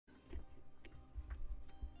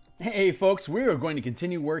Hey folks, we are going to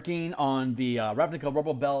continue working on the Ravnica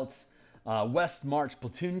Rubblebelt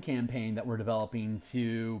Westmarch-Platoon campaign that we're developing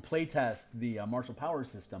to playtest the martial power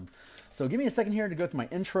system. So give me a second here to go through my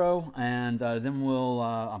intro, and then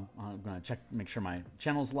I'm going to make sure my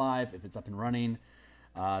channel's live. If it's up and running,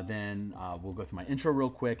 then we'll go through my intro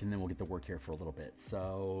real quick, and then we'll get to work here for a little bit.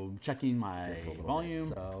 So checking my volume.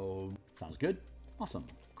 So sounds good. Awesome.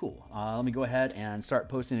 Cool. Let me go ahead and start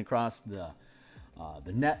posting across the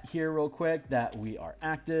net here real quick that we are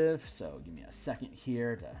active. So give me a second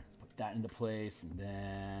here to put that into place, and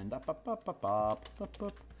then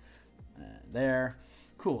and there.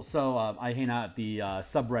 Cool. So I hang out at the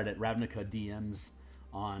subreddit Ravnica DMs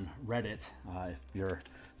on Reddit. If you're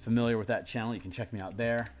familiar with that channel, you can check me out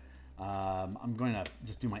there. I'm going to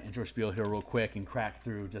just do my intro spiel here real quick and crack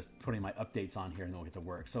through just putting my updates on here, and then we'll get to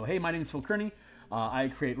work. So hey, my name is Theurgy. I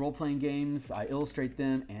create role-playing games, I illustrate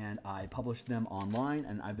them, and I publish them online,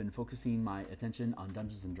 and I've been focusing my attention on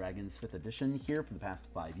Dungeons & Dragons 5th edition here for the past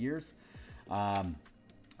 5 years. I've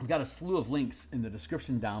got a slew of links in the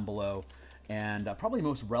description down below, and probably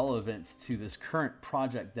most relevant to this current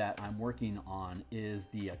project that I'm working on is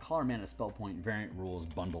the Color Mana Spellpoint Variant Rules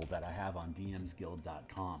bundle that I have on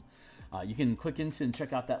DMsGuild.com. You can click into and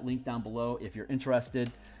check out that link down below if you're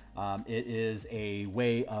interested. It is a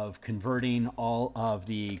way of converting all of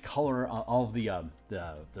the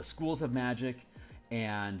the schools of magic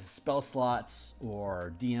and spell slots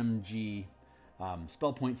or DMG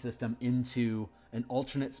spell point system into an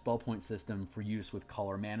alternate spell point system for use with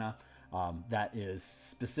Color Mana that is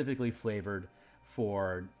specifically flavored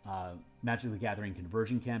for Magic the Gathering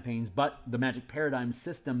conversion campaigns, but the Magic Paradigm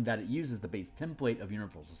system that it uses, the base template of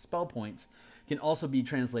Universal Spell Points, can also be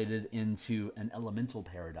translated into an elemental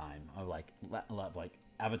paradigm of like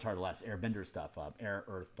Avatar: The Last Airbender stuff, air,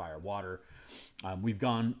 earth, fire, water. We've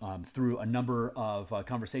gone through a number of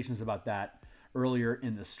conversations about that earlier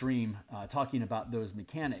in the stream, talking about those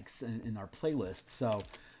mechanics in our playlist. So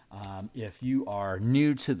if you are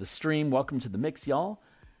new to the stream, welcome to the mix, y'all.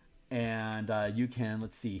 And you can,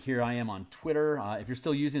 let's see, here I am on Twitter. If you're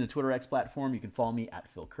still using the Twitter X platform, you can follow me at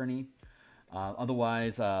Theurgy.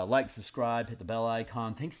 Otherwise, like, subscribe, hit the bell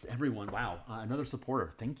icon. Thanks to everyone. Wow, another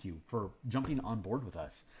supporter. Thank you for jumping on board with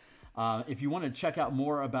us. If you want to check out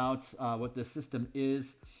more about what this system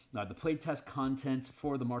is, the playtest content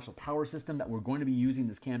for the martial power system that we're going to be using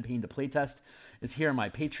this campaign to playtest is here on my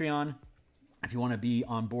Patreon. If you want to be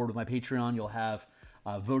on board with my Patreon, you'll have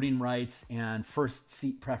voting rights and first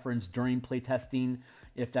seat preference during playtesting,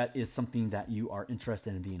 if that is something that you are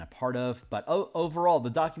interested in being a part of. But overall, the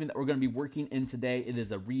document that we're going to be working in today, it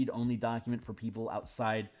is a read-only document for people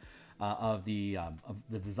outside of the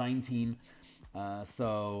design team.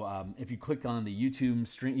 If you click on the YouTube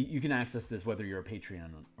stream, you can access this whether you're a Patreon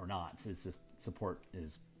or not. It's just support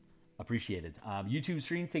is appreciated. YouTube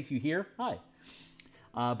stream takes you here. Hi.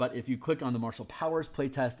 But if you click on the Martial Powers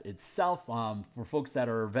playtest itself, for folks that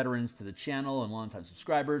are veterans to the channel and longtime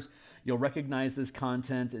subscribers, you'll recognize this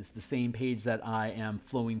content. It's the same page that I am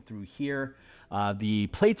flowing through here. The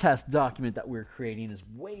playtest document that we're creating is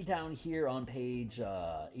way down here on page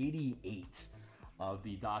 88 of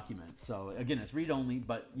the document. So again, it's read-only,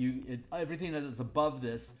 but everything that is above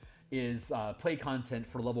this is play content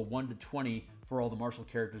for level 1 to 20 for all the martial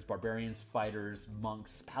characters, barbarians, fighters,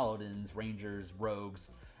 monks, paladins, rangers, rogues,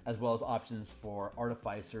 as well as options for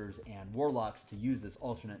artificers and warlocks to use this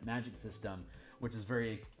alternate magic system, which is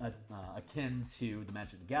very akin to the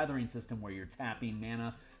Magic the Gathering system, where you're tapping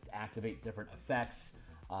mana to activate different effects,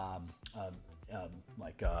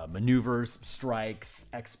 like maneuvers, strikes,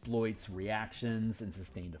 exploits, reactions, and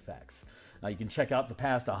sustained effects. You can check out the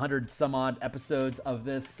past 100 some odd episodes of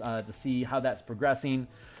this to see how that's progressing.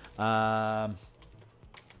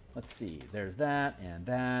 Let's see, there's that, and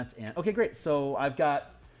okay, great. So I've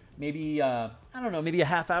got maybe, I don't know, maybe a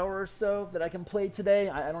half hour or so that I can play today.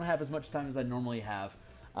 I don't have as much time as I normally have,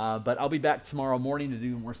 but I'll be back tomorrow morning to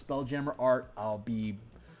do more Spelljammer art. I'll be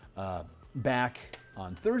back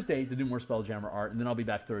on Thursday to do more Spelljammer art, and then I'll be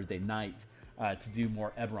back Thursday night to do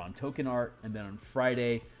more Eberron token art, and then on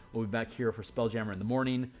Friday, we'll be back here for Spelljammer in the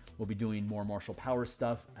morning. We'll be doing more martial power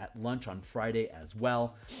stuff at lunch on Friday as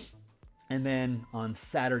well. And then on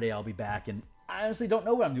Saturday, I'll be back. And I honestly don't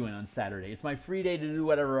know what I'm doing on Saturday. It's my free day to do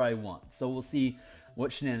whatever I want. So we'll see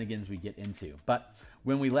what shenanigans we get into. But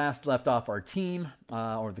when we last left off our team,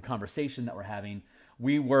 or the conversation that we're having,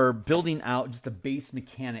 we were building out just the base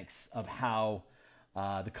mechanics of how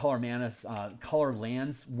the color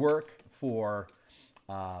lands work for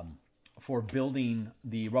building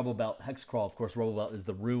the Rubblebelt hex crawl. Of course, Rubblebelt is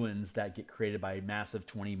the ruins that get created by massive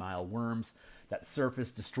 20-mile worms that surface,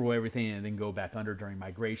 destroy everything, and then go back under during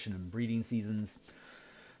migration and breeding seasons.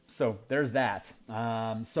 So there's that.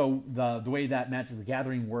 So the way that Magic the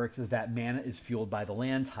Gathering works is that mana is fueled by the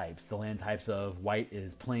land types. The land types of white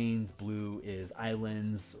is plains, blue is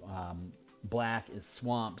islands, black is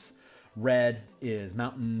swamps, red is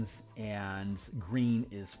mountains, and green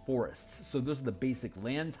is forests. So those are the basic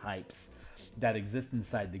land types that exist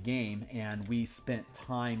inside the game. And we spent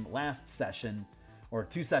time last session, or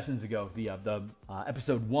 2 sessions ago, the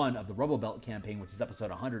episode 1 of the Rubblebelt campaign, which is episode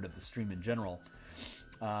 100 of the stream in general.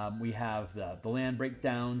 We have the land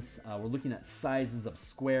breakdowns. We're looking at sizes of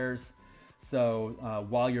squares. So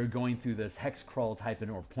while you're going through this hex crawl type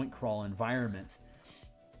or point crawl environment,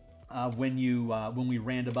 when we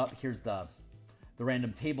random up, here's the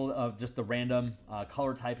random table of just the random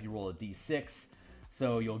color type. You roll a d6,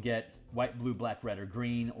 so you'll get white, blue, black, red, or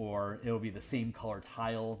green, or it'll be the same color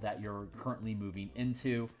tile that you're currently moving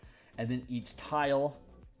into. And then each tile,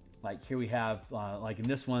 like here we have, like in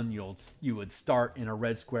this one, you would start in a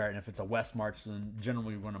red square, and if it's a west march, then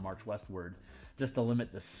generally we want to march westward, just to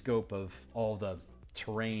limit the scope of all the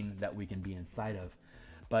terrain that we can be inside of.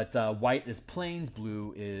 But white is plains,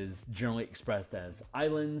 blue is generally expressed as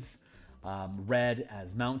islands, red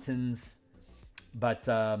as mountains. But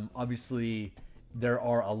obviously there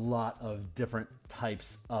are a lot of different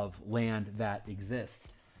types of land that exist.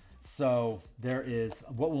 So there is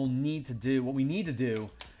what we need to do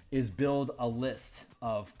is build a list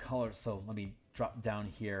of colors. So let me drop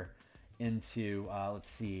down here into,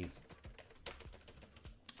 let's see,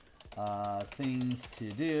 things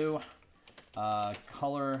to do.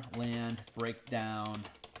 Color land breakdown,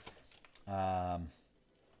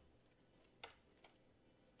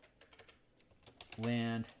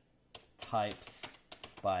 land types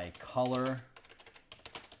by color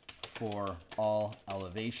for all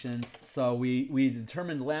elevations. So we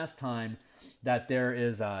determined last time that there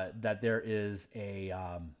is an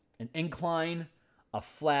incline, a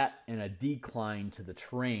flat, and a decline to the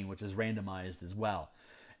terrain, which is randomized as well.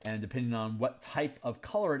 And depending on what type of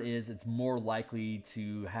color it is, it's more likely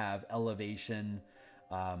to have elevation,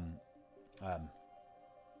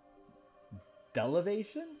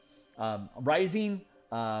 delevation, rising,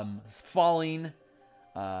 falling,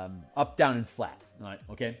 up, down, and flat. All right,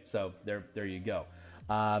 okay, so there you go.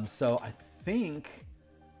 So I think,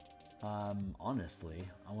 honestly,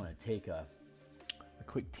 I want to take a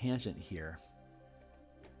quick tangent here.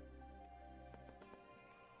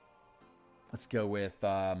 Let's go with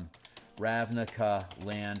Ravnica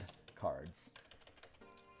land cards.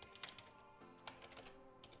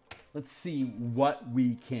 Let's see what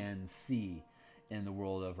we can see in the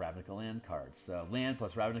world of Ravnica land cards. So land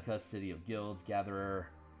plus Ravnica, City of Guilds, Gatherer,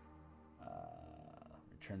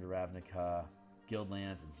 return to Ravnica, Guild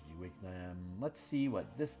lands, and did you wake them? Let's see what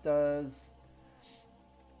this does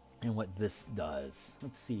and what this does.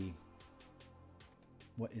 Let's see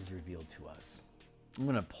what is revealed to us. I'm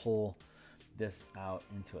going to pull this out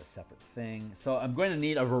into a separate thing. So I'm going to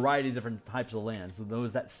need a variety of different types of lands. So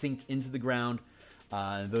those that sink into the ground,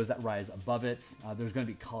 those that rise above it. There's going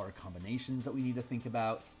to be color combinations that we need to think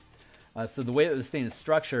about. So the way that this thing is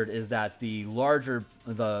structured is that the large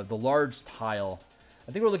tile,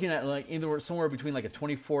 I think we're looking at like either somewhere between like a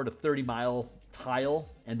 24 to 30 mile tile,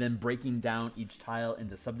 and then breaking down each tile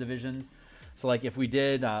into subdivision. So like if we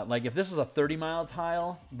did, like if this was a 30-mile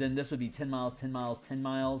tile, then this would be 10 miles, 10 miles, 10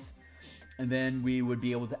 miles. And then we would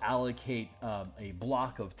be able to allocate a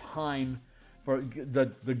block of time. For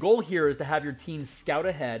the goal here is to have your team scout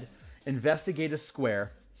ahead, investigate a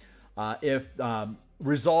square,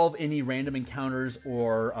 resolve any random encounters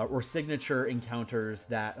or signature encounters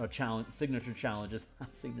that signature challenges.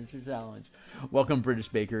 Signature challenge. Welcome, British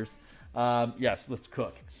bakers. Yes, let's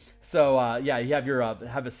cook. So yeah, you have your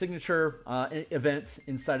have a signature event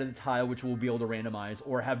inside of the tile, which we'll be able to randomize,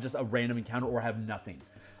 or have just a random encounter, or have nothing.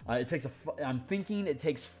 I'm thinking it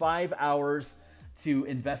takes 5 hours to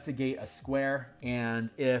investigate a square, and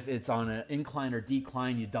if it's on an incline or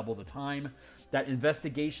decline, you double the time. That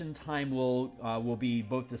investigation time will be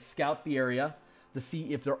both to scout the area, to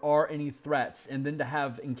see if there are any threats, and then to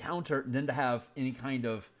have any kind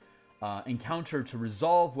of encounter to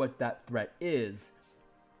resolve what that threat is,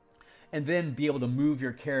 and then be able to move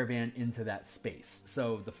your caravan into that space.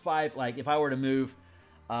 So the 5, like if I were to move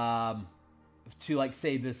to like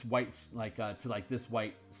say this white, to like this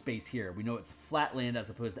white space here, we know it's flat land as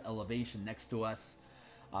opposed to elevation next to us.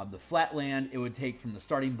 The flat land, it would take from the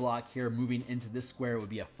starting block here, moving into this square, would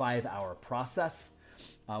be a 5-hour process.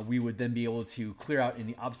 We would then be able to clear out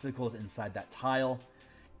any obstacles inside that tile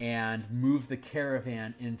and move the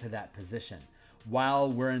caravan into that position.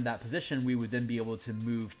 while we're in that position, we would then be able to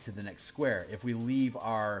move to the next square. If we leave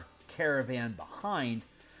our caravan behind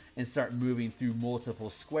and start moving through multiple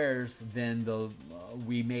squares, then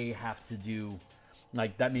we may have to do,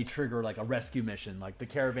 like, that may trigger like a rescue mission, like the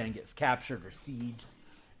caravan gets captured or sieged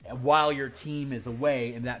while your team is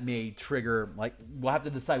away, and that may trigger, like, we'll have to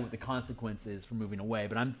decide what the consequence is for moving away,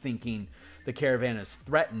 but I'm thinking the caravan is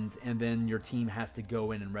threatened, and then your team has to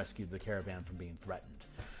go in and rescue the caravan from being threatened.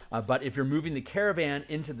 But if you're moving the caravan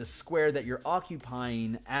into the square that you're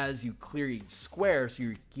occupying as you clear each square, so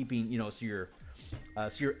you're keeping, you know, so you're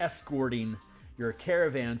escorting your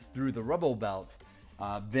caravan through the rubble belt,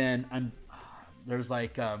 then there's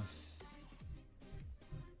like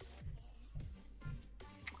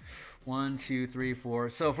 1, 2, 3, 4.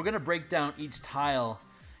 So if we're going to break down each tile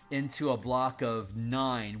into a block of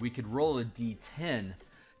 9, we could roll a d10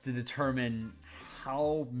 to determine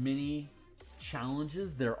how many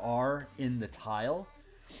challenges there are in the tile.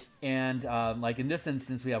 And like in this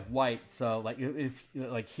instance, we have white. So like if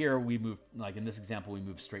like here we move, like in this example, we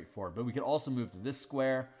move straight forward. But we could also move to this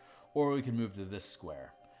square, or we can move to this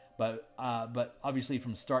square. But obviously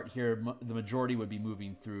from start here, the majority would be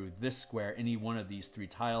moving through this square, any one of these 3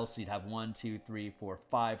 tiles. So you'd have 1, 2, 3, 4,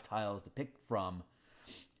 5 tiles to pick from.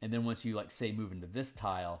 And then once you, like, say, move into this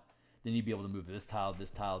tile, then you'd be able to move to this tile,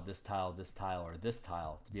 this tile, this tile, this tile, or this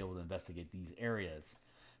tile to be able to investigate these areas.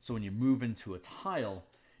 So when you move into a tile,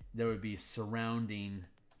 there would be surrounding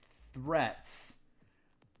threats.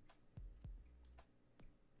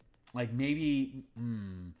 Like maybe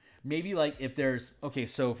like if there's, okay,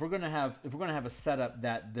 so if we're gonna have a setup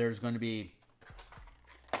that there's going to be,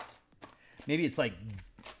 maybe it's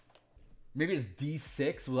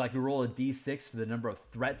D6. Well, I could roll a D6 for the number of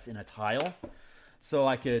threats in a tile. So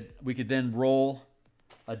we could then roll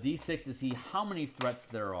a D6 to see how many threats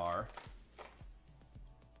there are.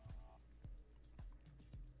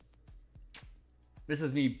 This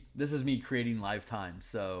is me creating live time.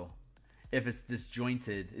 So if it's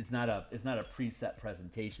disjointed, it's not a preset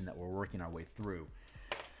presentation that we're working our way through.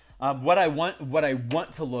 What I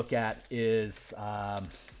want to look at is up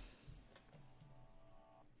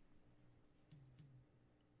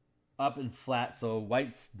and flat. So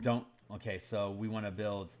whites don't. Okay, so we want to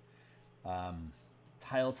build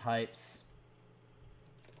tile types.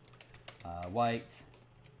 White,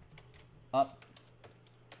 up,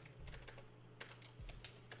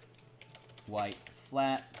 white,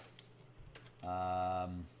 flat,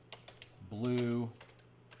 blue,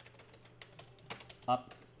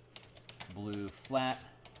 up, blue, flat,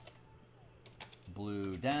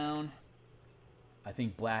 blue, down. I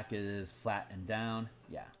think black is flat and down.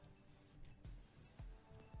 Yeah.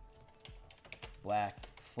 Black,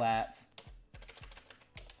 flat,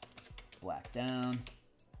 black, down,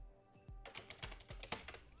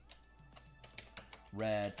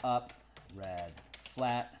 red, up, red,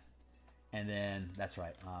 flat, and then, that's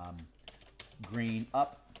right, green,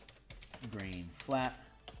 up, green, flat,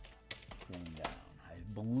 green, down. I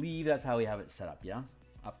believe that's how we have it set up, yeah?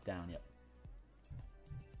 Up, down, yep.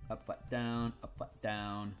 Up, flat, down, up, flat,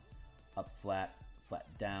 down, up,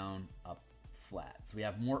 flat. So we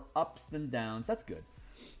have more ups than downs. That's good.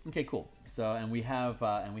 Okay, cool. So and we have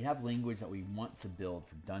language that we want to build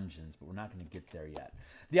for dungeons, but we're not going to get there yet.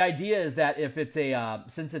 The idea is that if it's a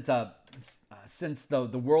since the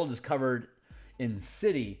world is covered in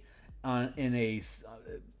city, in a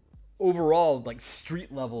overall, like,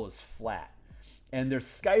 street level is flat, and there's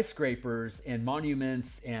skyscrapers and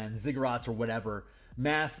monuments and ziggurats or whatever,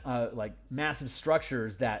 massive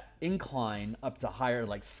structures that incline up to higher,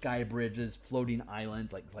 like sky bridges, floating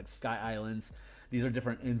islands, like sky islands. These are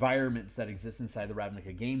different environments that exist inside the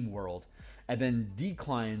Ravnica game world. And then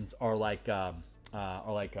declines are like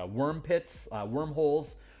worm pits,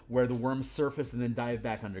 wormholes, where the worms surface and then dive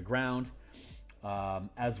back underground,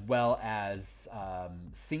 as well as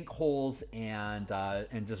sinkholes and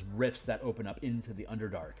just rifts that open up into the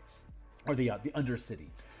Underdark, or the Undercity.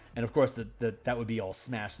 And of course, that would be all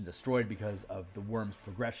smashed and destroyed because of the worm's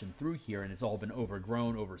progression through here, and it's all been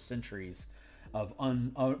overgrown over centuries of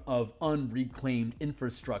unreclaimed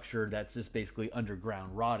infrastructure that's just basically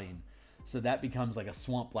underground rotting. So that becomes like a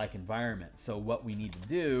swamp-like environment. So what we need to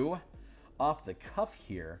do, off the cuff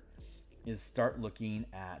here, is start looking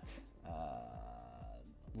at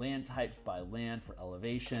land types by land for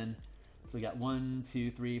elevation. So we got 1,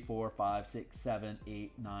 2, 3, 4, 5, 6, 7,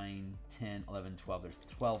 8, 9, 10, 11, 12. There's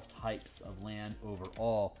 12 types of land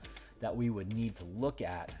overall that we would need to look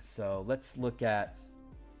at. So let's look at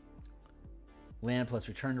land plus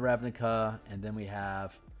return to Ravnica, and then we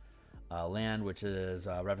have land, which is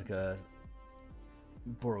Ravnica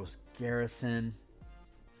Boros Garrison.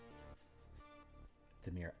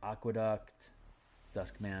 Dimir Aqueduct,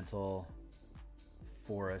 Dusk Mantle,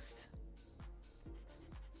 Forest,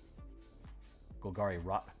 Golgari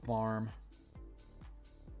Rot Farm,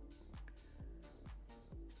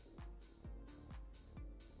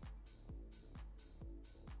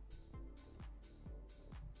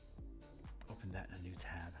 open that in a new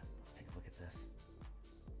tab. Let's take a look at this.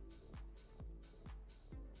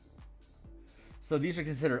 So these are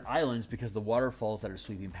considered islands because the waterfalls that are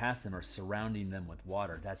sweeping past them are surrounding them with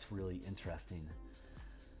water. That's really interesting.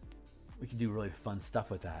 We can do really fun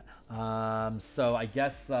stuff with that. So I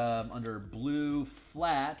guess under blue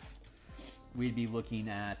flats, we'd be looking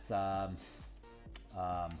at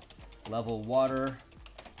level water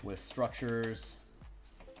with structures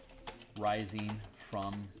rising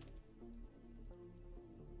from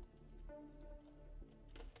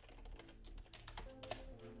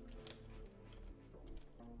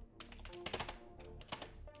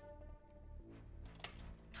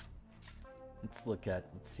let's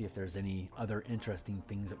see if there's any other interesting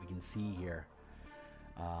things that we can see here.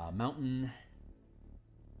 Mountain.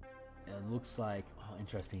 It looks like, oh,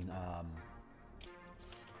 interesting.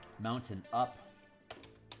 Mountain up.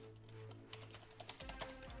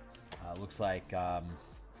 Looks like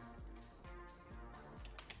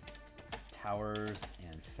towers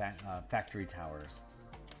and factory towers.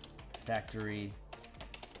 Factory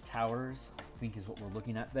towers, I think, is what we're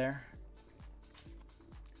looking at there.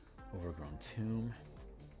 Overgrown tomb.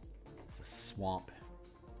 It's a swamp.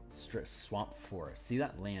 Swamp forest. See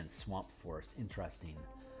that land? Swamp forest. Interesting.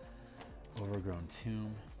 Overgrown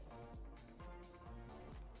tomb.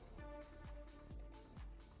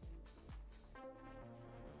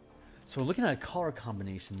 So we're looking at a color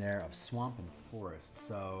combination there of swamp and forest.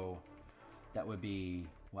 So that would be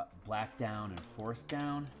what? Black down and forest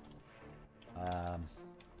down.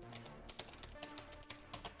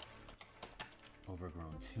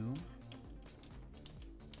 Overgrown tomb.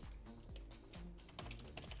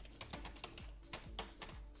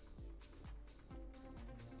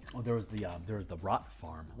 Oh, there was the rot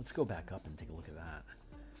farm. Let's go back up and take a look at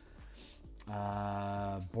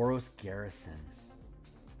that. Boros Garrison.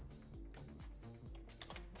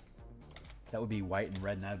 That would be white and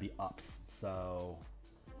red, and that would be ups. So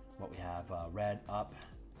what we have, red up.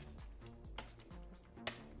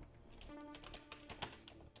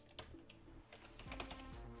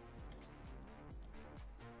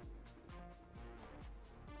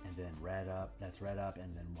 And then red up, that's red up,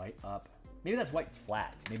 and then white up. Maybe that's white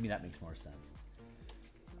flat. Maybe that makes more sense.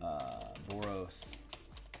 Boros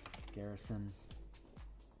Garrison.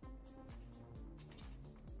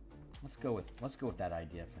 Let's go with that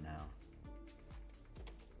idea for now.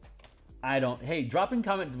 Hey, drop in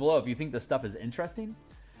comment below if you think this stuff is interesting.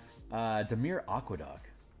 Dimir Aqueduct.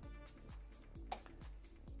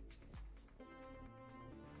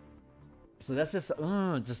 So that's just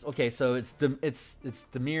okay. So it's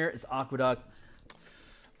Dimir, it's Aqueduct.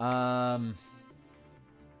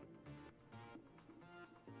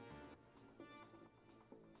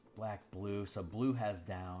 Black, blue. So blue has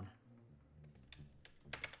down.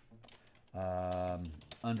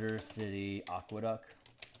 Undercity Aqueduct.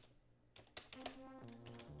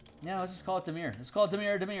 Yeah, let's just call it Dimir. Let's call it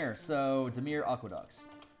Dimir. So Dimir Aqueducts.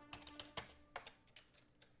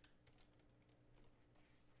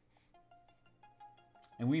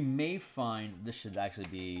 And we may find this should actually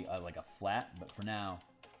be like a flat, but for now,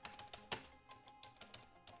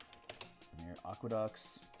 Dimir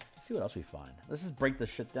Aqueducts. Let's see what else we find. Let's just break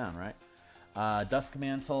this shit down, right? Dusk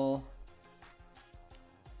Mantle.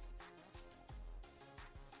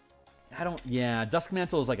 Dusk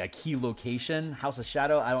Mantle is like a key location. House of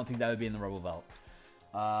Shadow, I don't think that would be in the Rubblebelt.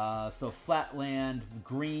 So Flatland,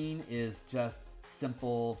 green is just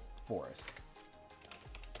simple forest.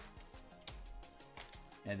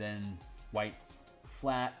 And then white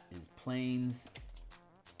flat is plains.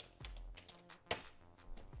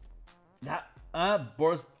 That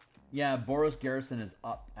Boros Garrison is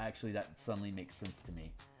up. Actually, that suddenly makes sense to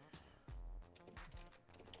me.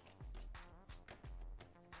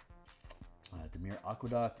 Dimir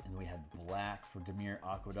Aqueduct, and we had black for Dimir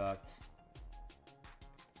Aqueduct.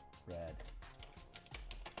 Red,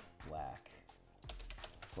 black,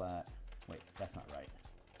 flat. Wait, that's not right.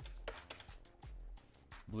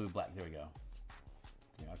 Blue, black. There we go.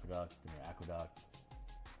 Dimir Aqueduct.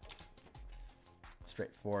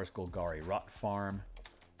 Straight Forest, Golgari Rot Farm.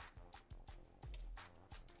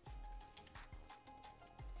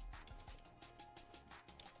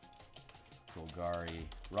 Golgari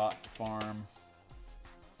Rot Farm.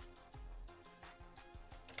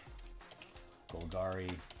 Golgari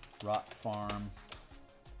Rot Farm.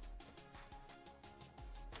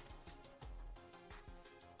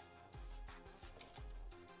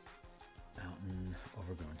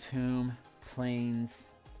 tomb, plains.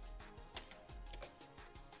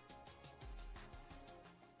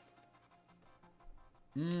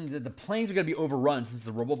 The plains are going to be overrun since it's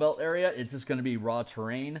the Rubblebelt area. It's just going to be raw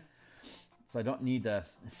terrain. So I don't need the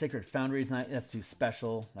Sacred Foundries. That's too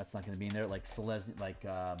special. That's not going to be in there. Like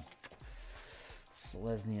Selesnya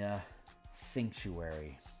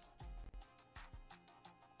Sanctuary.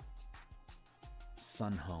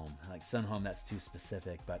 Sunhome. Like Sunhome, that's too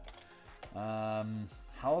specific. But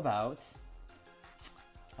how about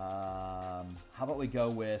we go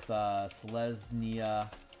with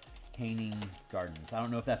Selesnya Painting Gardens? I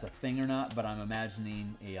don't know if that's a thing or not, but I'm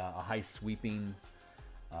imagining a high sweeping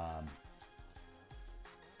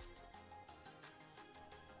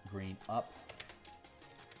green up.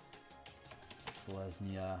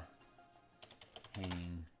 Selesnya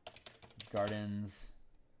Painting Gardens.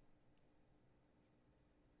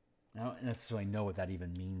 I don't necessarily know what that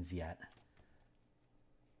even means yet.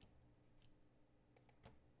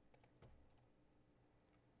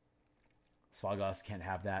 Svagos can't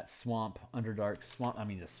have that. Swamp, Underdark, Swamp. I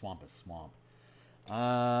mean, just Swamp is Swamp.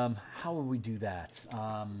 How would we do that?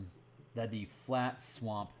 That'd be flat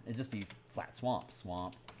swamp. It'd just be flat swamp.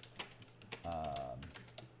 Swamp.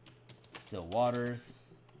 Still Waters.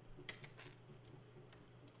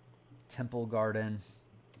 Temple Garden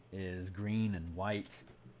is green and white.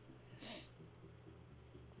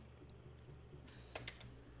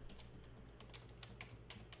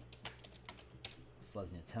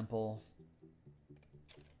 Selesnya Temple.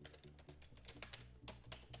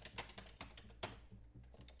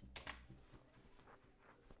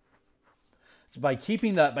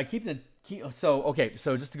 So okay,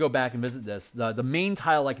 so just to go back and visit this, the main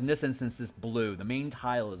tile, like in this instance, is blue. The main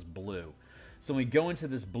tile is blue. So when we go into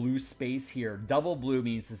this blue space here, double blue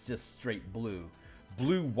means it's just straight blue.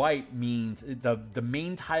 Blue-white means the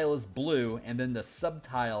main tile is blue, and then the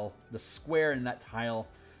subtile, the square in that tile,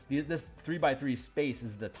 this 3x3 space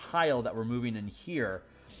is the tile that we're moving in here,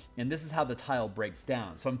 and this is how the tile breaks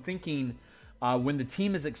down. So I'm thinking when the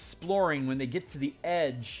team is exploring, when they get to the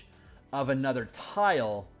edge of another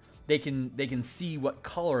tile, they can see what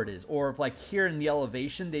color it is. Or if like here in the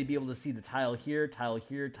elevation, they'd be able to see the tile here, tile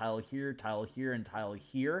here, tile here, tile here, and tile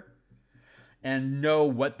here, and know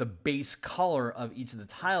what the base color of each of the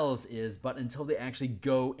tiles is. But until they actually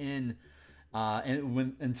go in,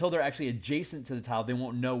 until they're actually adjacent to the tile, they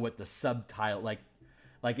won't know what the subtile, like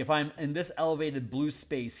if I'm in this elevated blue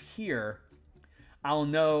space here, I'll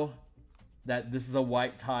know that this is a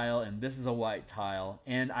white tile and this is a white tile,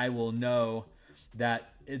 and I will know that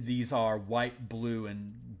these are white, blue,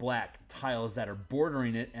 and black tiles that are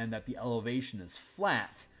bordering it, and that the elevation is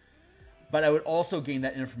flat. But I would also gain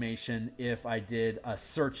that information if I did a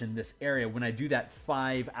search in this area. When I do that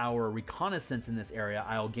 5-hour reconnaissance in this area,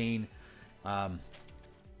 I'll gain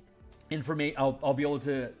information. I'll be able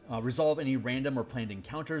to resolve any random or planned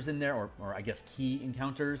encounters in there, or I guess key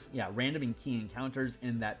encounters. Yeah, random and key encounters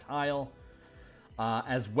in that tile.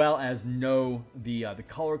 As well as know the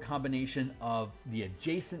color combination of the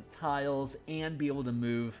adjacent tiles, and be able to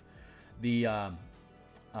move the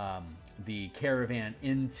caravan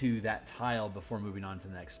into that tile before moving on to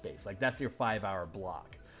the next space. Like that's your 5-hour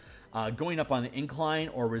block. Going up on the incline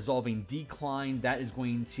or resolving decline, that is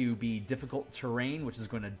going to be difficult terrain, which is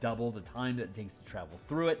going to double the time that it takes to travel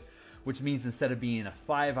through it, which means instead of being a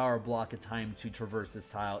 5-hour block of time to traverse this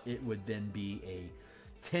tile, it would then be a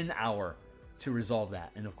 10-hour to resolve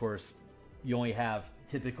that. And of course, you only have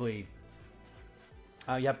typically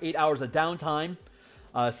you have 8 hours of downtime,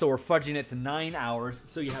 so we're fudging it to 9 hours.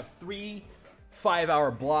 So you have 3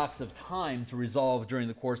 5-hour blocks of time to resolve during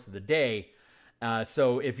the course of the day.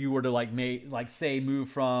 So if you were to say move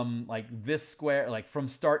from like this square, like from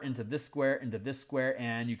start into this square,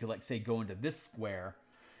 and you could like say go into this square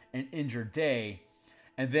and end your day,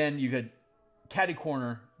 and then you could catty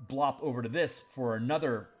corner blop over to this for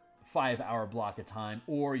another 5-hour block of time,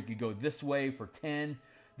 or you could go this way for 10,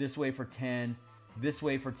 this way for 10, this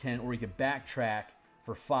way for 10, or you could backtrack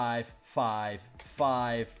for 5, 5,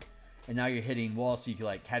 5, and now you're hitting walls, so you could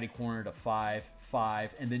like catty corner to 5,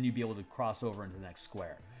 5, and then you'd be able to cross over into the next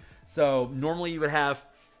square. So normally you would have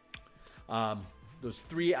those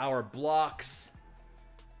 3-hour blocks.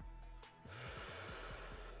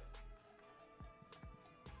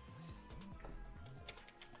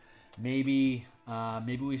 Maybe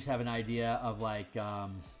we should have an idea of like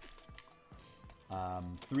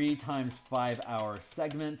 3 times 5-hour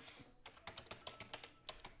segments.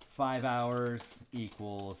 5 hours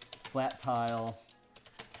equals flat tile.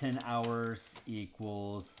 10 hours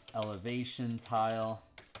equals elevation tile.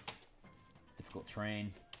 Difficult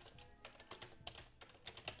terrain.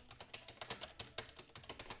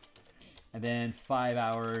 And then 5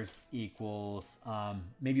 hours equals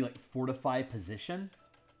maybe like fortify position.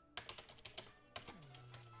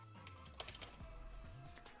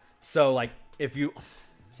 So like if you,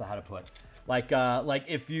 so how to put, like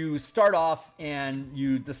if you start off and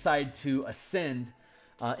you decide to ascend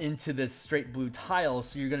into this straight blue tile,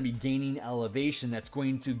 so you're going to be gaining elevation. That's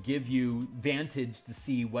going to give you vantage to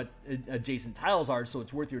see what adjacent tiles are, so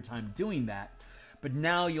it's worth your time doing that. But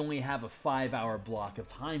now you only have a 5 hour block of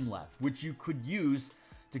time left, which you could use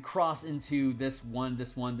to cross into this one,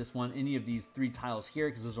 any of these 3 tiles here,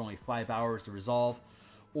 because those are only 5 hours to resolve,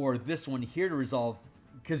 or this one here to resolve,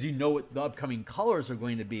 because you know what the upcoming colors are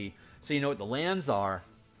going to be, so you know what the lands are.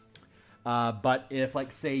 But if,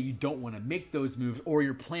 like, say you don't want to make those moves, or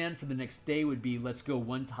your plan for the next day would be, let's go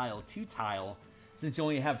 1 tile, 2 tile, since you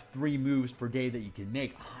only have 3 moves per day that you can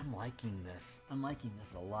make. I'm liking this. I'm liking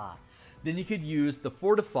this a lot. Then you could use the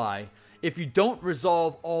fortify. If you don't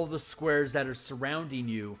resolve all the squares that are surrounding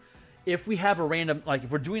you, if we have a random, like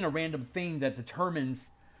if we're doing a random thing that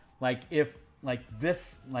determines, like if, like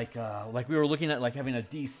this, like we were looking at, like having a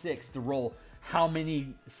D6 to roll how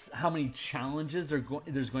many challenges are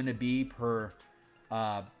there's going to be per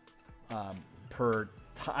I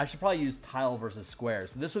should probably use tile versus square.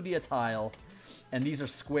 So this would be a tile, and these are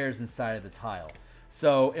squares inside of the tile.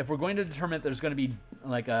 So if we're going to determine that there's going to be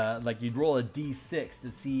like you'd roll a D6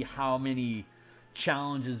 to see how many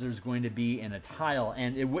challenges there's going to be in a tile,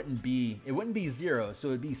 and it wouldn't be 0, so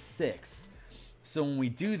it'd be 6. So when we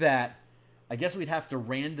do that, I guess we'd have to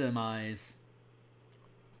randomize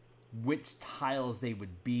which tiles they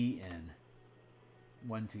would be in.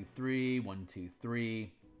 1, 2, 3, 1, 2,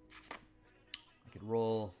 3. I could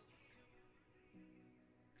roll.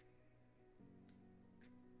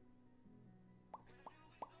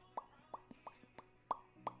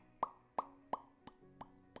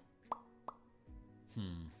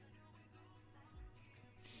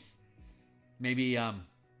 Maybe, yeah,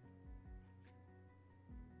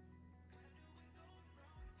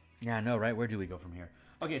 I know, right? Where do we go from here?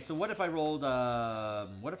 Okay, so what if I rolled, a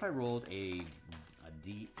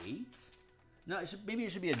D8? No, maybe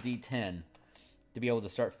it should be a D10 to be able to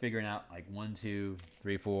start figuring out, like, 1, 2,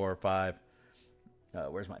 3, 4, 5.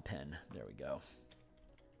 Where's my pen? There we go.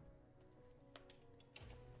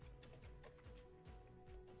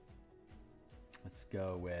 Let's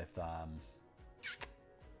go with, oh,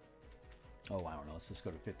 I don't know. Let's just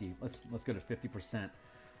go to 50. Let's go to 50%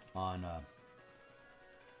 on there.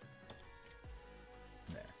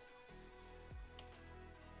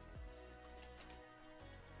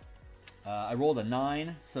 I rolled a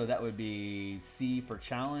 9, so that would be C for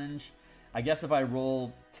challenge. I guess if I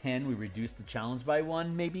roll 10, we reduce the challenge by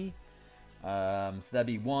 1, maybe. So that'd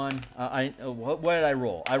be 1. What did I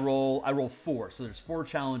roll? I roll 4. So there's 4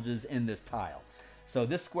 challenges in this tile. So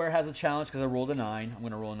this square has a challenge because I rolled a 9. I'm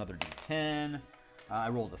going to roll another D10. I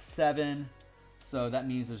rolled a 7. So that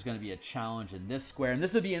means there's going to be a challenge in this square. And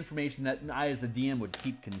this would be information that I, as the DM, would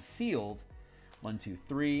keep concealed. 1, 2,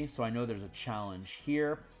 3. So I know there's a challenge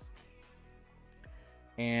here.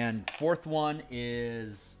 And fourth one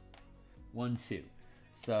is 1, 2.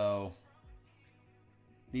 So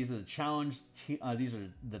these are the challenge. These are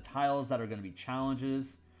the tiles that are going to be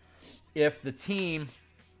challenges. If the team...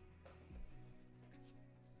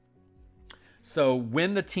 So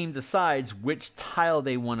when the team decides which tile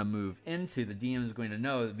they want to move into, the DM is going to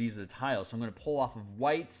know that these are the tiles. So I'm going to pull off of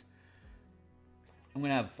white. I'm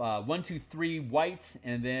going to have 1, 2, 3 white,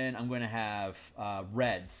 and then I'm going to have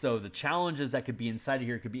red. So the challenges that could be inside of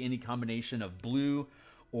here could be any combination of blue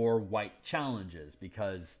or white challenges,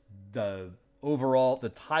 because the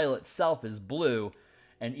tile itself is blue,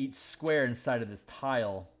 and each square inside of this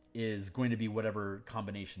tile is going to be whatever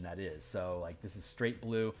combination that is. So like this is straight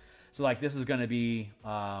blue. So like this is going to be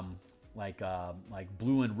like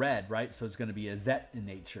blue and red, right? So it's going to be a Zet in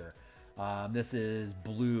nature. This is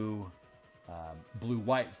blue,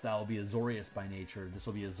 blue-white, so that will be Azorius by nature. This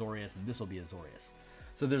will be Azorius, and this will be Azorius.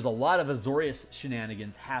 So there's a lot of Azorius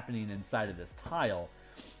shenanigans happening inside of this tile.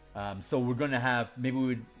 So we're going to have, maybe we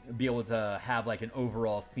would be able to have like an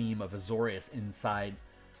overall theme of Azorius inside,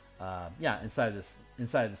 inside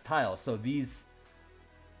of this tile. So these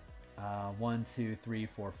 1, 2, 3,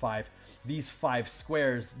 4, 5. These 5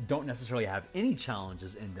 squares don't necessarily have any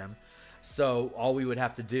challenges in them. So all we would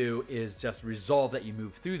have to do is just resolve that you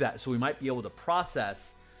move through that. So we might be able to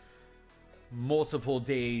process multiple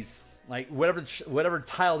days, like whatever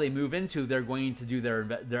tile they move into, they're going to do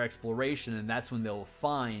their exploration, and that's when they'll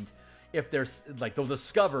find if there's, like, they'll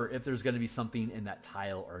discover if there's going to be something in that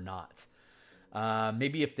tile or not.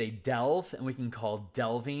 Maybe if they delve, and we can call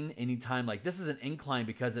delving anytime. Like this is an incline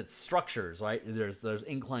because it's structures, right? There's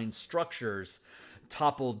inclined structures,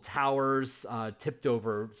 toppled towers, tipped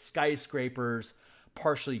over skyscrapers,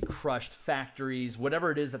 partially crushed factories,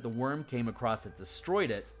 whatever it is that the worm came across that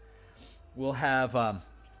destroyed it. We'll have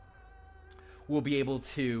we'll be able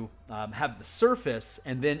to have the surface,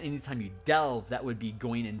 and then anytime you delve, that would be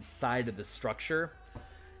going inside of the structure.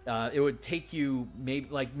 It would take you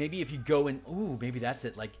maybe if you go in, ooh, maybe that's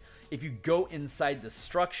it. Like if you go inside the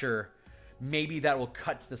structure, maybe that will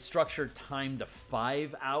cut the structure time to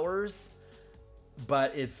 5 hours.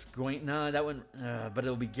 But it's going, no, that one, but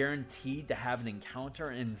it'll be guaranteed to have an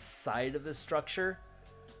encounter inside of the structure.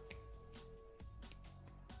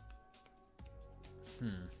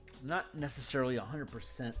 Not necessarily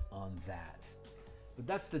 100% on that. But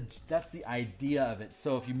that's the idea of it.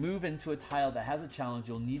 So if you move into a tile that has a challenge,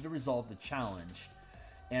 you'll need to resolve the challenge.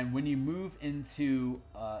 And when you move into,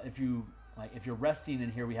 if you're resting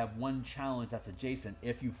in here, we have one challenge that's adjacent.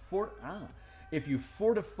 If you fortify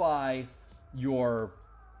your,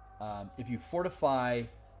 if you fortify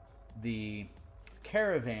the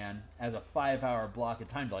caravan as a 5-hour block of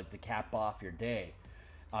time to cap off your day,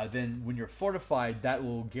 then when you're fortified, that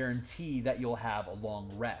will guarantee that you'll have a long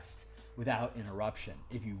rest without interruption.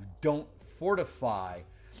 If you don't fortify,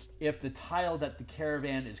 if the tile that the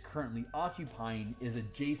caravan is currently occupying is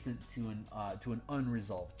adjacent to an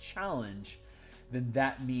unresolved challenge, then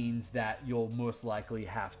that means that you'll most likely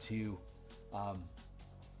have to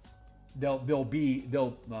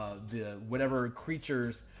whatever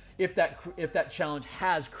creatures, if that challenge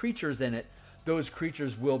has creatures in it, those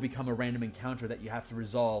creatures will become a random encounter that you have to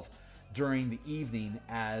resolve during the evening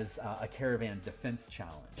as a caravan defense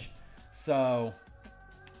challenge. So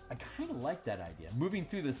I kind of like that idea. Moving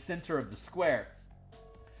through the center of the square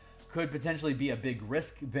could potentially be a big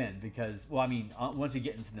risk then, because, well, I mean, once you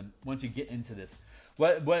get into this,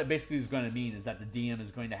 what it basically is going to mean is that the DM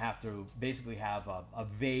is going to have to basically have a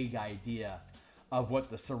vague idea of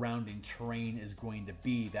what the surrounding terrain is going to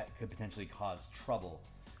be that could potentially cause trouble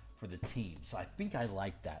for the team. So I think I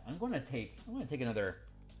like that. I'm going to take another,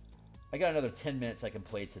 I got another 10 minutes I can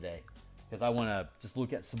play today, because I want to just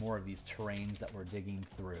look at some more of these terrains that we're digging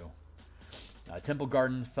through. Temple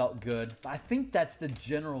Garden felt good. I think that's the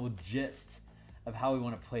general gist of how we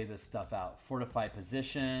want to play this stuff out. Fortify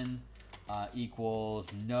position equals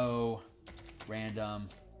no random,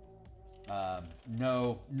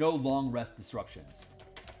 no long rest disruptions.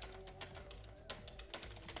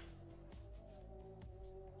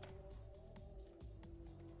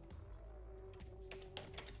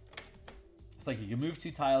 It's like you can move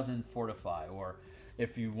 2 tiles and fortify, or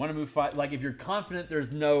if you want to move 5, like if you're confident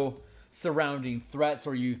there's no surrounding threats,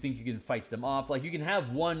 or you think you can fight them off, like you can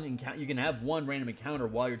have one random encounter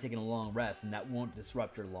while you're taking a long rest, and that won't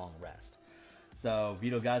disrupt your long rest. So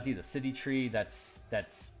Vito Ghazi, the city tree, that's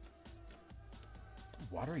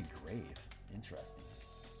Watery Grave. Interesting.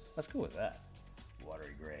 Let's go with that.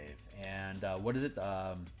 Watery Grave. And what is it?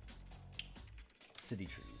 City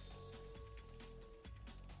trees.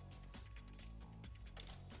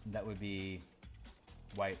 That would be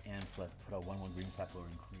white and celeste. Put a 1/1 green sap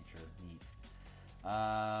lowering creature. Neat.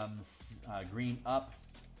 Green up.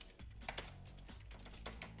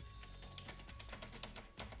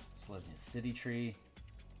 Selesnya City Tree.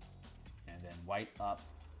 And then white up.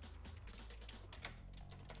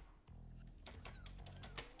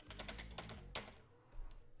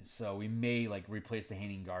 So we may replace the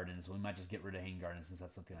Hanging Gardens. We might just get rid of Hanging Gardens since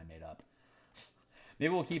that's something I made up.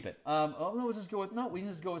 Maybe we'll keep it. Oh no, we can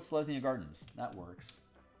just go with Selesnya Gardens. That works.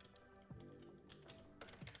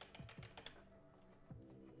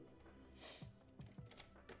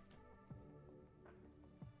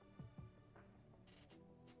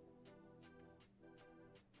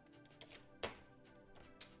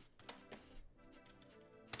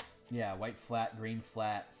 Yeah, white flat, green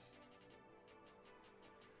flat.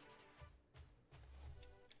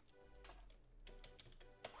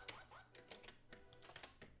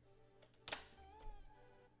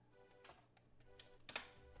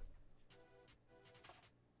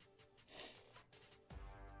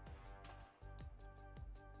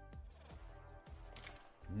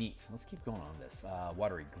 Neat. Let's keep going on this.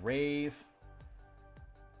 Watery Grave.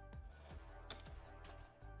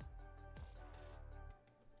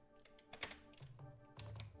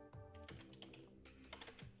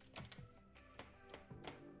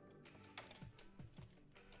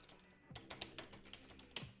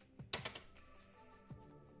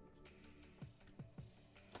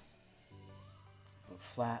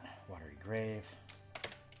 Flat, Watery Grave.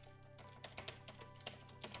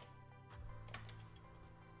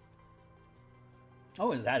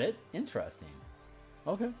 Oh, is that it? Interesting.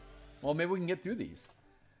 Okay. Well, maybe we can get through these.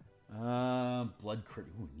 Blood crypt.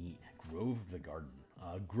 Ooh, neat. Grove of the Garden.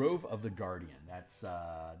 Grove of the Guardian. That's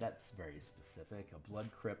very specific. A blood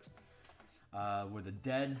crypt where the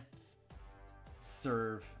dead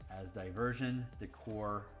serve as diversion,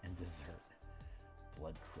 decor, and dessert.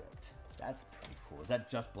 Blood crypt. That's pretty cool. Is that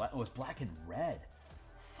just black? Oh, it's black and red.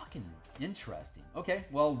 Fucking interesting. Okay,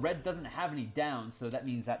 well, red doesn't have any downs, so that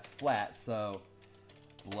means that's flat. So,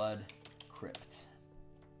 blood crypt.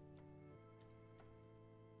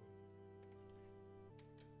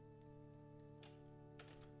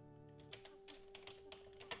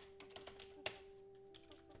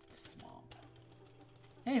 Swamp.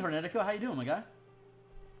 Hey, Hornetico, how you doing, my guy?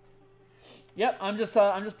 Yep, I'm just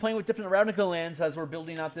playing with different Ravnica lands as we're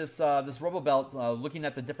building out this this Rubblebelt, looking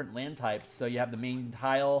at the different land types. So you have the main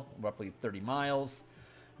tile, roughly 30 miles.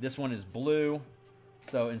 This one is blue.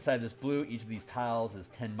 So inside this blue, each of these tiles is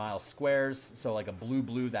 10-mile squares. So like a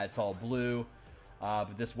blue-blue, that's all blue.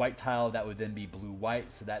 But this white tile, that would then be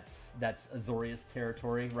blue-white. So that's Azorius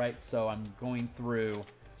territory, right? So I'm going through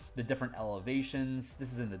the different elevations.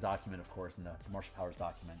 This is in the document, of course, in the Martial Powers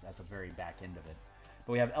document at the very back end of it.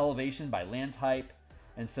 But we have elevation by land type,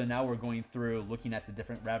 and so now we're going through looking at the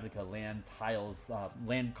different Ravnica land tiles,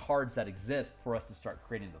 land cards that exist for us to start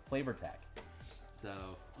creating the flavor tag. So,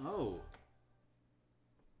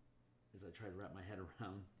 as I try to wrap my head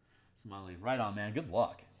around smiling. Right on, man. Good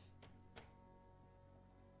luck.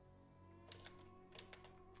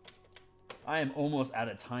 I am almost out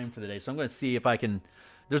of time for the day, so I'm going to see if I can...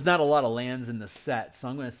 There's not a lot of lands in the set, so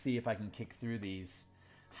I'm going to see if I can kick through these.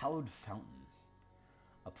 Hallowed Fountain.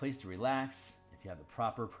 A place to relax if you have the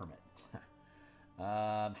proper permit.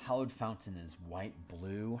 Hallowed Fountain is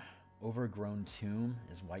white-blue. Overgrown Tomb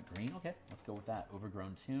is white-green. Okay, let's go with that.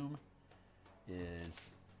 Overgrown Tomb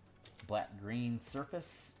is black-green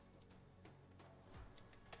surface.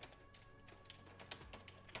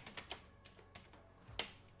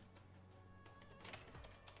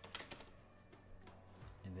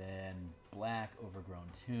 And then black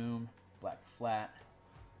Overgrown Tomb, black flat.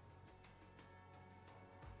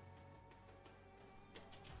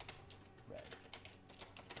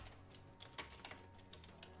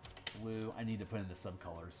 Blue. I need to put in the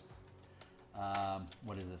subcolors.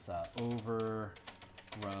 What is this? Overgrown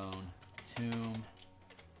Tomb.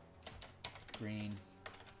 Green.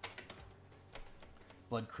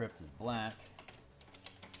 Blood Crypt is black.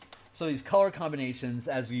 So these color combinations,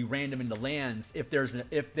 as we random into lands, if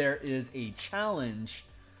there is a challenge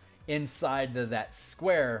inside of that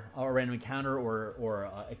square, a random encounter or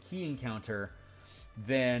a key encounter,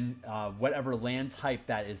 then whatever land type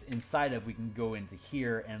that is inside of, we can go into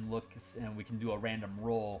here and look, and we can do a random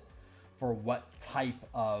roll for what type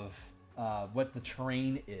of what the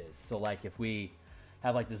terrain is. So like if we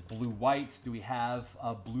have like this blue-white, do we have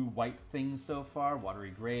a blue-white thing so far?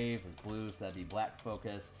 Watery Grave is blue, so that'd be black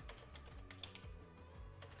focused.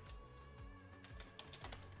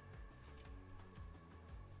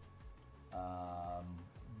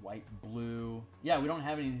 White, blue. Yeah, we don't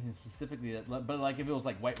have anything specifically, but like if it was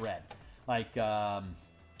like white, red. Like,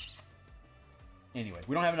 anyway,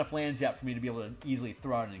 we don't have enough lands yet for me to be able to easily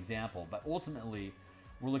throw out an example, but ultimately,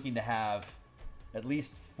 we're looking to have at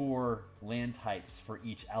least 4 land types for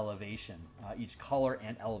each elevation, each color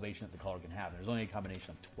and elevation that the color can have. There's only a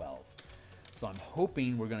combination of 12. So I'm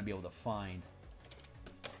hoping we're going to be able to find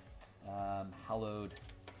Hallowed.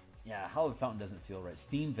 Yeah, Hallowed Fountain doesn't feel right.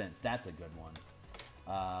 Steam Vents, that's a good one.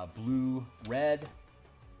 Blue, red.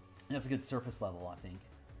 And that's a good surface level, I think.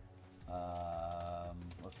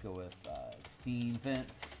 Let's go with Steam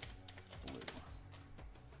Vents, blue.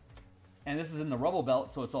 And this is in the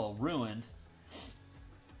Rubblebelt, so it's all ruined.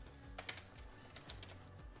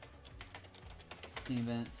 Steam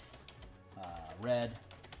Vents, red.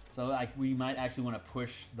 So like we might actually want to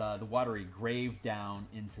push the Watery Grave down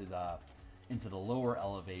into the lower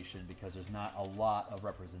elevation because there's not a lot of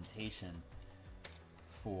representation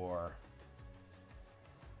for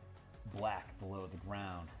black below the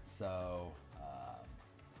ground. So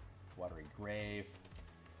Watery Grave.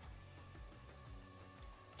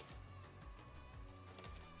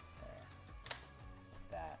 There.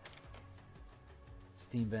 That.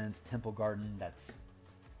 Steam Vents, Temple Garden, that's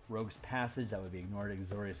Rogue's Passage, that would be ignored.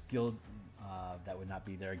 Azorius Guild, that would not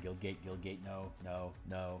be there. Guildgate,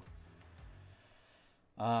 no.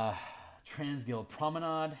 Transguild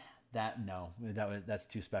Promenade, that's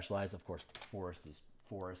too specialized. Of course, forest is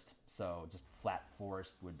forest, so just flat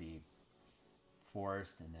forest would be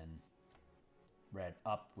forest, and then red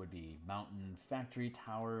up would be mountain. Factory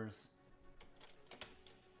Towers.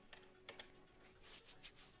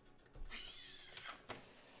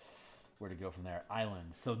 where to go from there.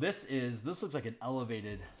 Island. So this looks like an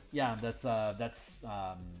elevated. Yeah, that's Skyways.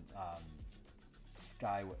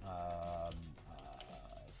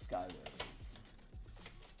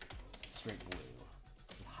 Straight blue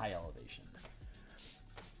with high elevation.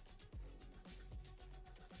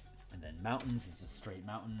 And then mountains is just straight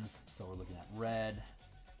mountains. So we're looking at red.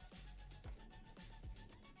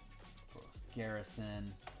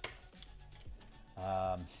 Garrison.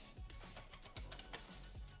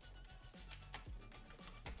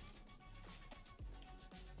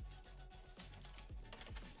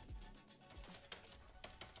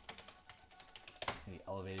 Maybe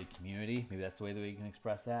elevated community. Maybe that's the way that we can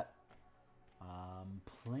express that.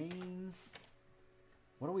 Planes.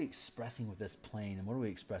 What are we expressing with this plane, and what are we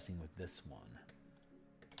expressing with this one?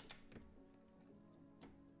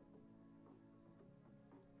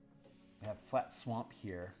 We have flat swamp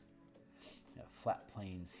here. We have flat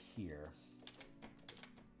plains here.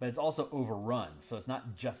 But it's also overrun, so it's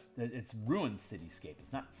not just, it's ruined cityscape.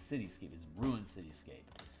 It's not cityscape, it's ruined cityscape.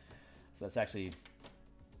 So that's actually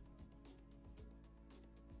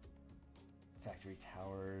factory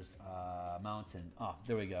towers, mountain. Oh,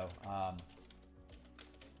 there we go.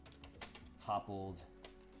 Toppled.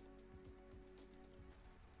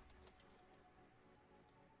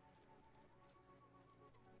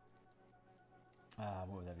 What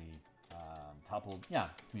would that be? Toppled, yeah,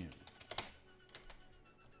 community.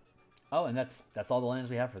 Oh, and that's all the lands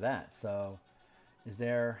we have for that. So, is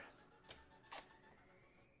there?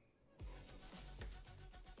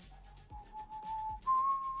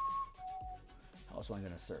 How else am I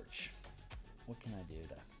going to search? What can I do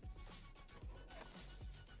to?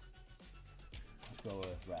 Let's go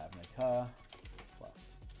with Ravnica plus.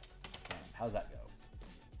 Damn, how's that go?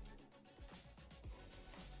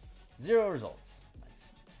 0 results. Nice.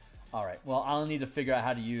 All right. Well, I'll need to figure out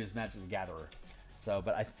how to use Magic the Gatherer. So,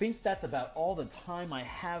 but I think that's about all the time I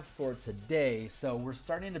have for today. So we're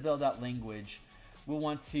starting to build out language. We'll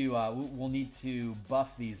want to, we'll need to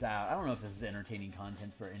buff these out. I don't know if this is entertaining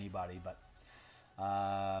content for anybody, but,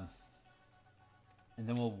 and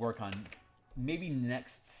then we'll work on, maybe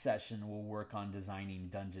next session we'll work on designing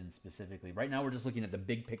dungeons specifically. Right now we're just looking at the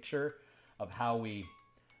big picture of how we,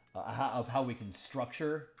 can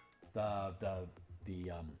structure the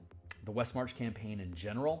Westmarch campaign in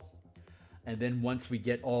general. And then once we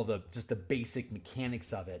get all just the basic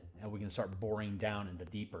mechanics of it, and we can start boring down into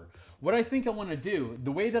deeper. What I think I want to do,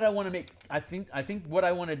 the way that I want to make, I think what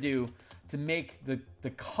I want to do to make the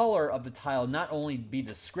color of the tile not only be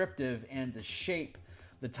descriptive and to shape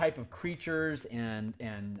the type of creatures and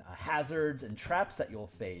hazards and traps that you'll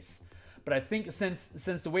face. But I think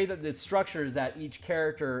since the way that it's structured is that each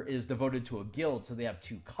character is devoted to a guild, so they have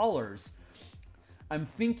 2 colors. I'm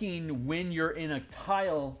thinking when you're in a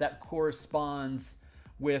tile that corresponds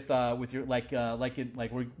with your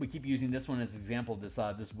we keep using this one as an example,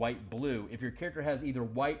 this white blue. If your character has either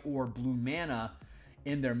white or blue mana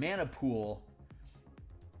in their mana pool,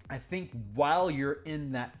 I think while you're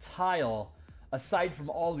in that tile, aside from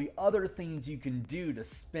all the other things you can do to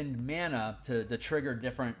spend mana to trigger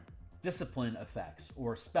different discipline effects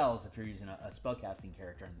or spells, if you're using a spellcasting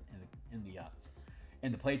character in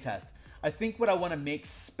the playtest. I think what I want to make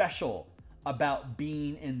special about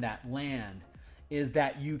being in that land is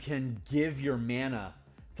that you can give your mana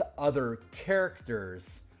to other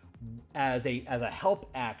characters as a help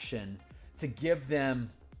action to give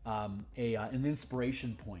them an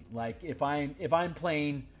inspiration point. Like if I'm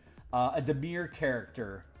playing a Dimir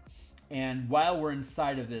character, and while we're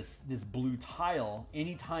inside of this blue tile,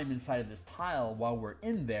 anytime inside of this tile while we're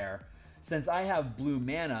in there, since I have blue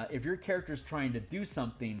mana, if your character's trying to do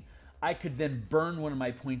something, I could then burn one of my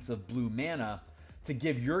points of blue mana to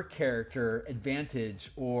give your character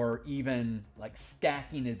advantage, or even like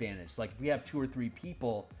stacking advantage. Like if we have 2 or 3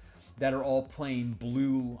 people that are all playing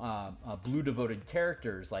blue devoted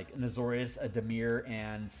characters, like an Azorius, a Dimir,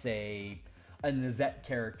 and say a Nazette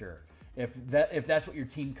character. If that's what your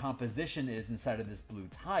team composition is inside of this blue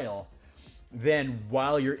tile, then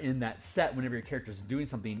while you're in that set, whenever your character's doing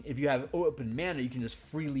something, if you have open mana, you can just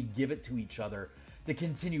freely give it to each other to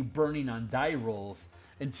continue burning on die rolls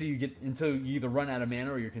until you either run out of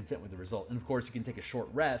mana or you're content with the result. And of course, you can take a short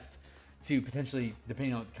rest to potentially,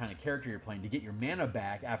 depending on what kind of character you're playing, to get your mana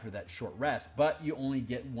back after that short rest, but you only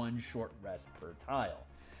get 1 short rest per tile.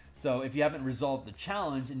 So if you haven't resolved the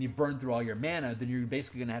challenge and you burn through all your mana, then you're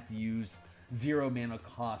basically going to have to use 0 mana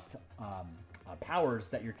cost powers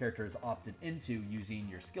that your character has opted into using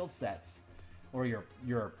your skill sets or your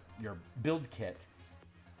build kit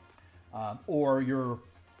or your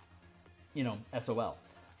SOL.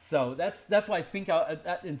 So that's why I think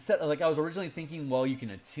instead, like I was originally thinking, well, you can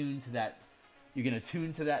attune to that. You can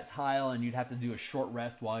attune to that tile, and you'd have to do a short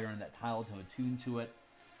rest while you're in that tile to attune to it.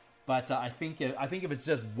 But I think if it's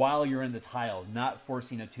just while you're in the tile, not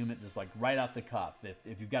forcing attunement, just like right off the cuff.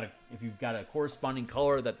 If you've got a corresponding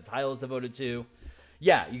color that the tile is devoted to,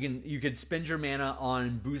 yeah, you could spend your mana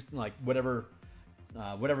on boost like whatever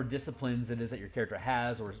disciplines it is that your character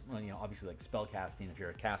has, or obviously like spell casting if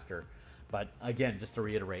you're a caster. But again, just to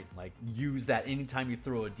reiterate, like use that anytime you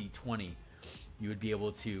throw a d20. You would be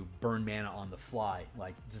able to burn mana on the fly,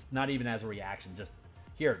 like just not even as a reaction. Just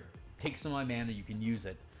here, take some of my mana. You can use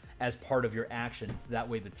it as part of your action. So that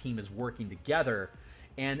way, the team is working together,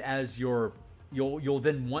 and as you'll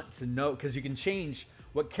then want to know, because you can change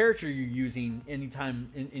what character you're using anytime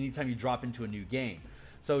you drop into a new game.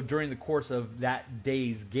 So during the course of that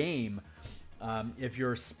day's game, if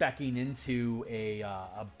you're speccing into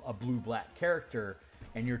a blue-black character,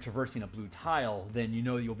 and you're traversing a blue tile, then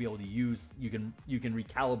you'll be able to use, you can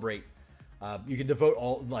recalibrate, you can devote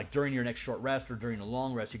all, like during your next short rest or during a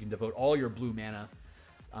long rest, you can devote all your blue mana,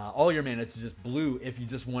 all your mana to just blue if you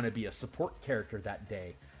just want to be a support character that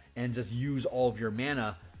day, and just use all of your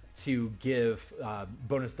mana to give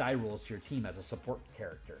bonus die rolls to your team as a support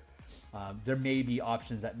character. There may be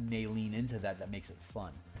options that may lean into that makes it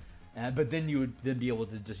fun. But then you would then be able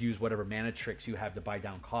to just use whatever mana tricks you have to buy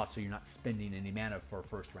down costs, so you're not spending any mana for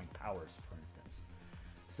first rank powers, for instance.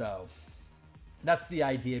 So that's the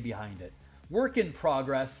idea behind it. Work in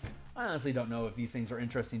progress. I honestly don't know if these things are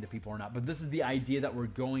interesting to people or not, but this is the idea that we're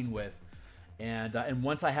going with. And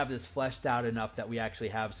once I have this fleshed out enough that we actually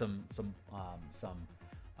have some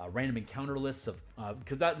random encounter lists of,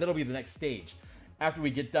 because that'll be the next stage. After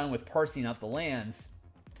we get done with parsing out the lands,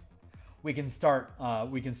 we can start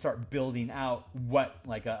building out what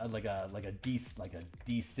like a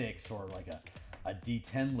D6 or like a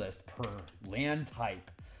D10 list per land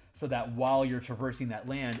type, so that while you're traversing that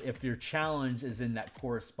land, if your challenge is in that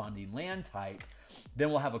corresponding land type,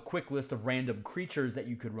 then we'll have a quick list of random creatures that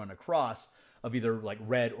you could run across of either like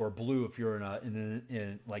red or blue if you're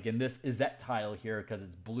in this is that tile here because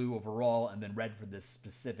it's blue overall and then red for this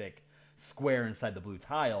specific square inside the blue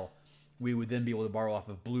tile. We would then be able to borrow off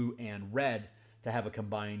of blue and red to have a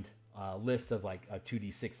combined list of like a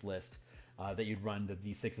 2d6 list that you'd run the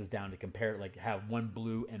d6s down to compare, like have one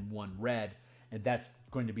blue and one red, and that's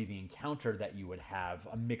going to be the encounter that you would have,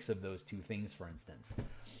 a mix of those two things, for instance.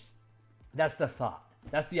 That's the thought.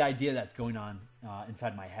 That's the idea that's going on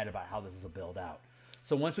inside my head about how this is a build out.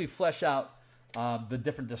 So once we flesh out the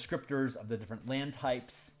different descriptors of the different land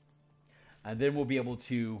types, and then we'll be able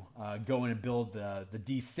to go in and build the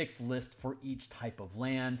D6 list for each type of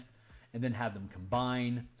land, and then have them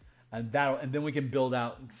combine. And then we can build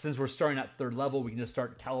out, since we're starting at 3rd level, we can just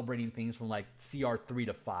start calibrating things from like CR 3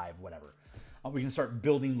 to 5, whatever. We can start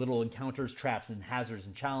building little encounters, traps, and hazards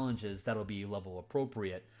and challenges that'll be level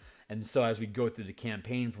appropriate. And so as we go through the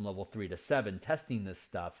campaign from level 3 to 7, testing this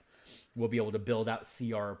stuff, we'll be able to build out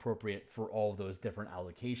CR appropriate for all those different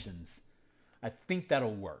allocations. I think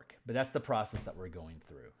that'll work, but that's the process that we're going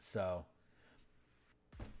through. So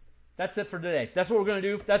that's it for today. That's what we're going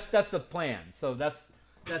to do. That's the plan. So that's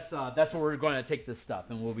where we're going to take this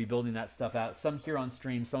stuff, and we'll be building that stuff out. Some here on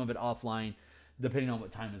stream, some of it offline, depending on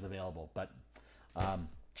what time is available. But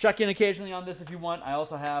check in occasionally on this if you want. I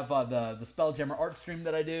also have the Spelljammer art stream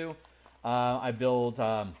that I do. I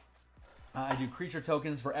do creature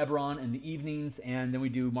tokens for Eberron in the evenings, and then we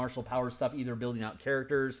do martial power stuff, either building out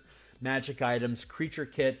characters, magic items, creature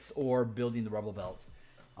kits, or building the Rubblebelt.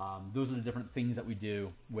 Those are the different things that we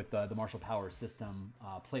do with the martial power system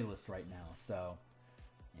playlist right now. So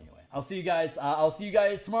anyway, I'll see you guys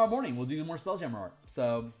tomorrow morning. We'll do more Spelljammer art.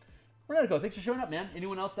 So we're gonna go. Thanks for showing up, man.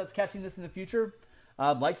 Anyone else that's catching this in the future,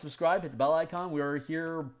 like, subscribe, hit the bell icon. We're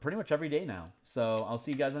here pretty much every day now. So I'll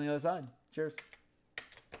see you guys on the other side. Cheers.